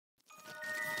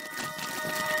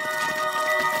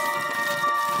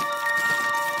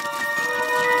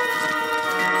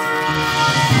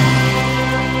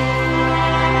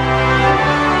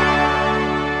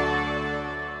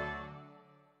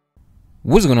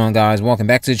What's going on, guys? Welcome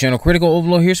back to the channel. Critical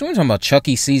Overlord here. So we're talking about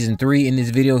Chucky season 3 in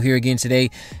this video here again today.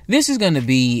 This is going to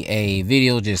be a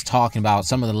video just talking about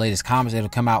some of the latest comments that have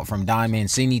come out from Don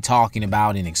Mancini, talking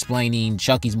about and explaining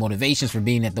Chucky's motivations for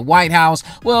being at the White House.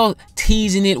 Well,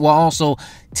 teasing it while also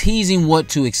teasing what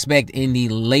to expect in the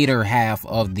later half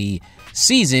of the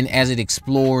season as it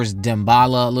explores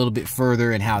Damballa a little bit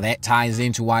further and how that ties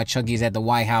into why Chucky is at the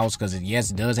White House, because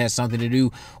yes, it does have something to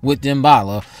do with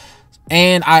Damballa.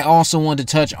 And I also want to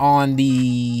touch on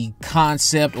the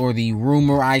concept or the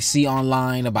rumor I see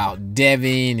online about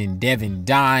Devon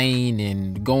dying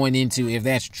and going into if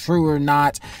that's true or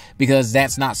not, because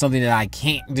that's not something that I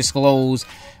can't disclose.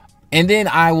 And then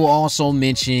I will also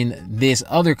mention this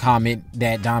other comment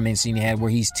that Don Mancini had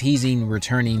where he's teasing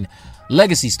returning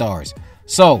legacy stars.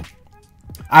 So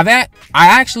I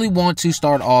actually want to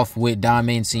start off with Don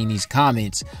Mancini's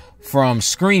comments from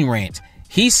Screen Rant.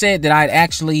 He said that I'd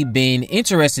actually been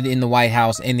interested in the White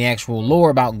House and the actual lore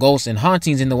about ghosts and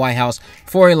hauntings in the White House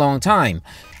for a long time.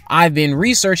 I've been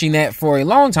researching that for a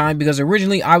long time because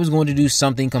originally I was going to do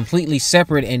something completely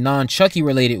separate and non-Chucky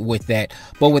related with that.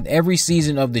 But with every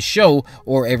season of the show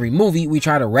or every movie, we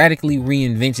try to radically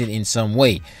reinvent it in some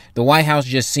way. The White House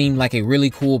just seemed like a really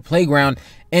cool playground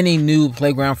and a new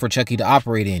playground for Chucky to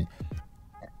operate in.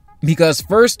 Because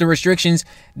first, the restrictions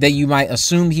that you might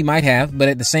assume he might have, but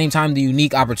at the same time, the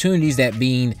unique opportunities that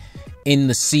being in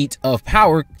the seat of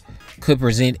power could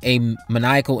present a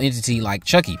maniacal entity like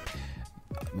Chucky.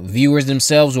 Viewers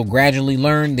themselves will gradually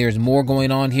learn there's more going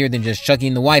on here than just Chucky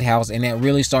in the White House, and that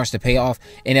really starts to pay off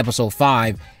in episode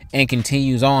 5 and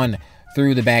continues on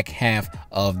through the back half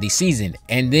of the season.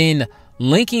 And then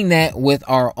linking that with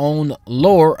our own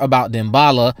lore about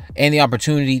Damballa and the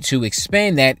opportunity to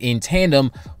expand that in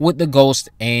tandem with the ghosts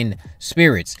and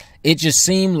spirits. It just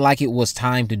seemed like it was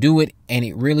time to do it, and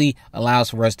it really allows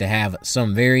for us to have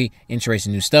some very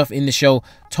interesting new stuff in the show.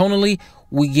 Tonally,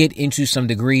 we get into some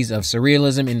degrees of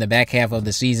surrealism in the back half of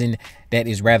the season that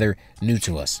is rather new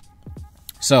to us.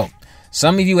 So,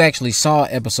 some of you actually saw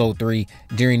episode 3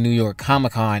 during New York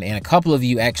Comic-Con, and a couple of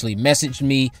you actually messaged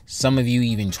me. Some of you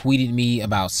even tweeted me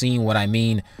about seeing what I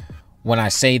mean when I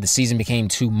say the season became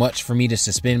too much for me to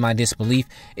suspend my disbelief.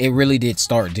 It really did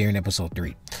start during episode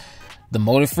 3. The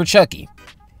motive for Chucky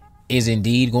is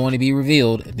indeed going to be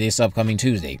revealed this upcoming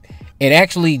Tuesday. It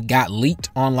actually got leaked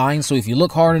online, so if you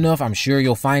look hard enough, I'm sure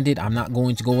you'll find it. I'm not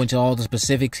going to go into all the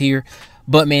specifics here,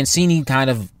 but Mancini kind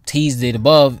of teased it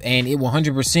above, and it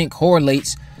 100%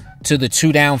 correlates to the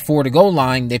 2 down 4 to go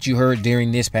line that you heard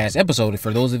during this past episode.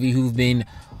 For those of you who've been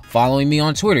following me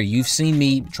on Twitter, you've seen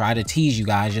me try to tease you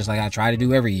guys just like I try to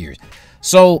do every year.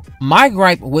 So my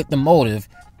gripe with the motive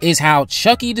is how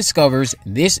Chucky discovers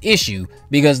this issue,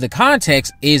 because the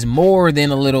context is more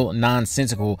than a little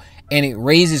nonsensical, and it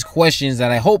raises questions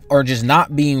that I hope are just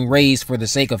not being raised for the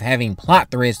sake of having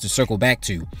plot threads to circle back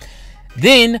to.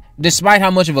 Then, despite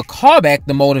how much of a callback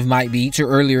the motive might be to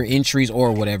earlier entries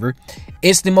or whatever,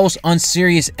 it's the most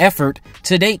unserious effort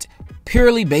to date,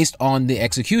 purely based on the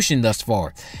execution thus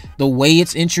far. The way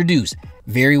it's introduced,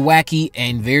 very wacky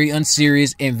and very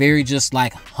unserious and very just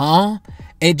like, huh?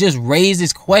 It just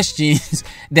raises questions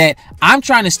that I'm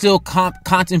trying to still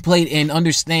contemplate and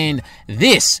understand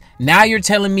this. Now you're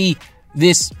telling me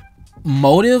this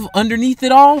motive underneath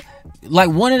it all? Like,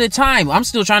 one at a time. I'm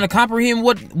still trying to comprehend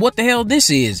what the hell this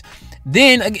is.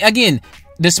 Then, again,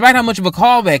 despite how much of a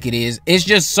callback it is, it's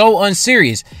just so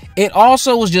unserious. It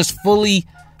also was just fully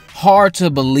hard to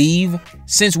believe,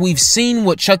 since we've seen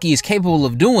what Chucky is capable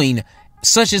of doing,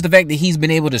 such as the fact that he's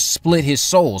been able to split his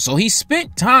soul. So he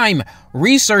spent time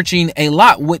researching a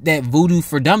lot with that Voodoo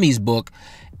for Dummies book,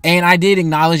 and I did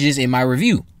acknowledge this in my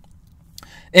review.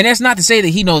 And that's not to say that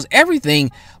he knows everything,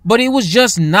 but it was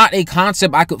just not a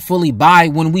concept I could fully buy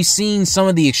when we seen some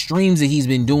of the extremes that he's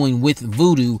been doing with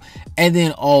Voodoo, and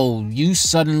then, oh, you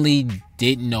suddenly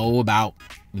didn't know about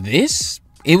this?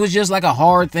 It was just like a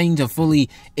hard thing to fully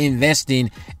invest in,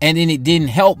 and then it didn't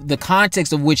help the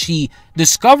context of which he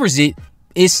discovers it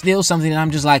is still something that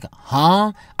I'm just like,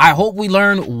 huh? I hope we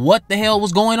learn what the hell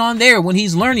was going on there when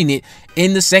he's learning it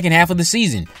in the second half of the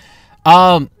season.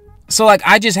 So, like,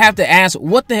 I just have to ask,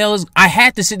 what the hell is... I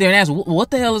had to sit there and ask, what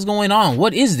the hell is going on?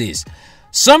 What is this?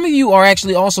 Some of you are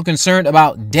actually also concerned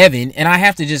about Devon, and I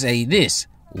have to just say this.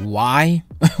 Why?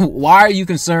 Why are you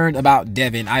concerned about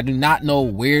Devon? I do not know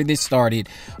where this started,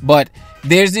 but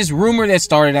there's this rumor that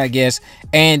started, I guess,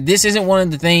 and this isn't one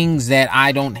of the things that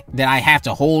I have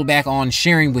to hold back on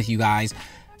sharing with you guys.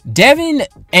 Devon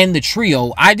and the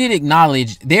trio, I did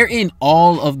acknowledge they're in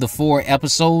all of the 4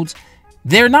 episodes.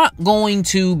 They're not going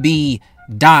to be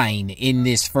dying in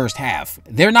this first half.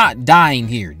 They're not dying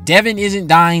here. Devon isn't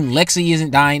dying, Lexi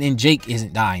isn't dying, and Jake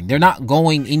isn't dying. They're not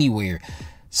going anywhere.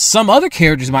 Some other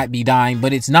characters might be dying,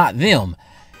 but it's not them.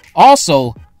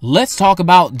 Also, let's talk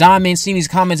about Don Mancini's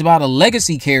comments about a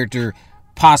legacy character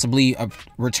possibly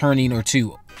returning or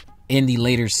two in the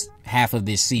later half of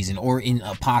this season, or in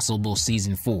a possible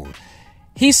season 4.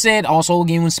 He said also,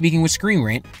 again, when speaking with Screen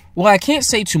Rant, well, I can't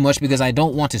say too much because I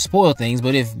don't want to spoil things,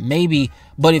 but if maybe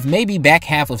back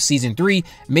half of season 3,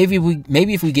 maybe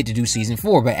if we get to do season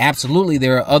 4, but absolutely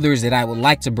there are others that I would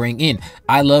like to bring in.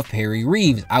 I love Perry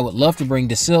Reeves. I would love to bring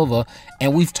De Silva,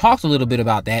 and we've talked a little bit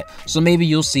about that, so maybe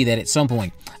you'll see that at some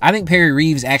point. I think Perry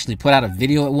Reeves actually put out a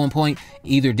video at one point,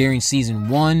 either during season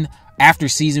 1, after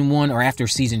season 1, or after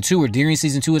season 2, or during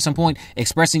season 2 at some point,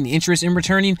 expressing interest in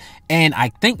returning, and I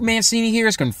think Mancini here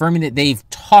is confirming that they've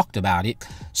talked about it.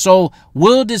 So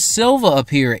will De Silva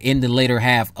appear in the later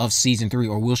half of season 3,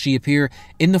 or will she appear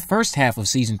in the first half of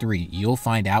season 3? You'll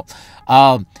find out.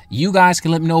 You guys can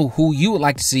let me know who you would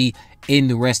like to see in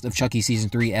the rest of Chucky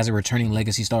season 3 as a returning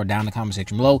legacy star down in the comment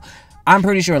section below. I'm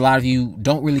pretty sure a lot of you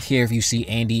don't really care if you see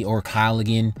Andy or Kyle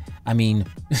again. I mean,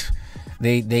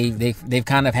 they've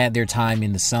kind of had their time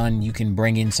in the sun. You can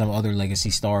bring in some other legacy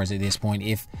stars at this point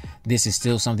if this is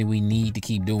still something we need to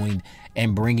keep doing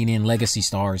and bringing in legacy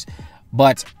stars.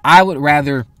 But I would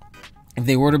rather, if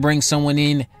they were to bring someone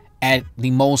in at the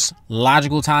most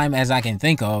logical time as I can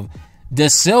think of, De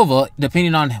Silva,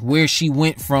 depending on where she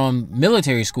went from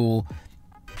military school,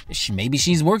 maybe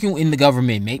she's working in the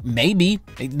government. Maybe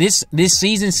this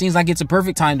season seems like it's a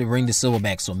perfect time to bring De Silva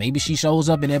back. So maybe she shows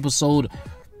up in episode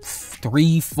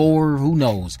 3, 4, who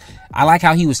knows. I like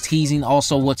how he was teasing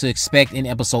also what to expect in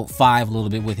episode 5 a little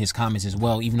bit with his comments as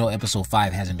well, even though episode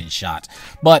 5 hasn't been shot.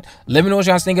 But let me know what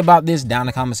y'all think about this down in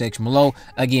the comment section below.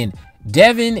 Again,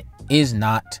 Devon is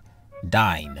not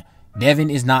dying. Devon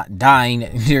is not dying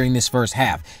during this first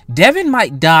half. Devon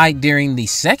might die during the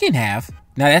second half.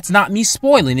 Now, that's not me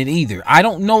spoiling it either. I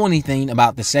don't know anything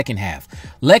about the second half.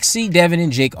 Lexi, Devon,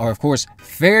 and Jake are, of course,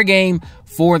 fair game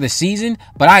for the season,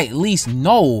 but I at least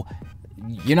know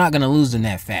you're not going to lose them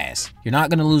that fast. You're not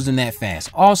going to lose them that fast.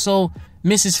 Also,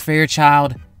 Mrs.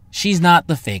 Fairchild, she's not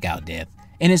the fake out death,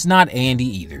 and it's not Andy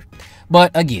either.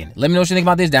 But again, let me know what you think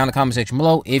about this down in the comment section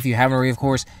below. If you haven't already, of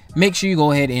course, make sure you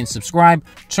go ahead and subscribe.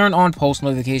 Turn on post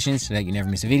notifications so that you never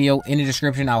miss a video. In the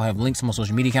description, I'll have links to my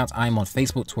social media accounts. I'm on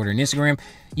Facebook, Twitter, and Instagram.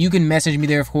 You can message me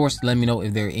there, of course. Let me know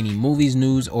if there are any movies,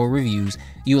 news, or reviews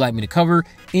you would like me to cover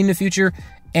in the future.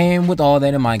 And with all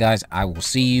that in mind, guys, I will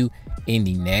see you in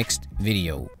the next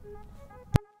video.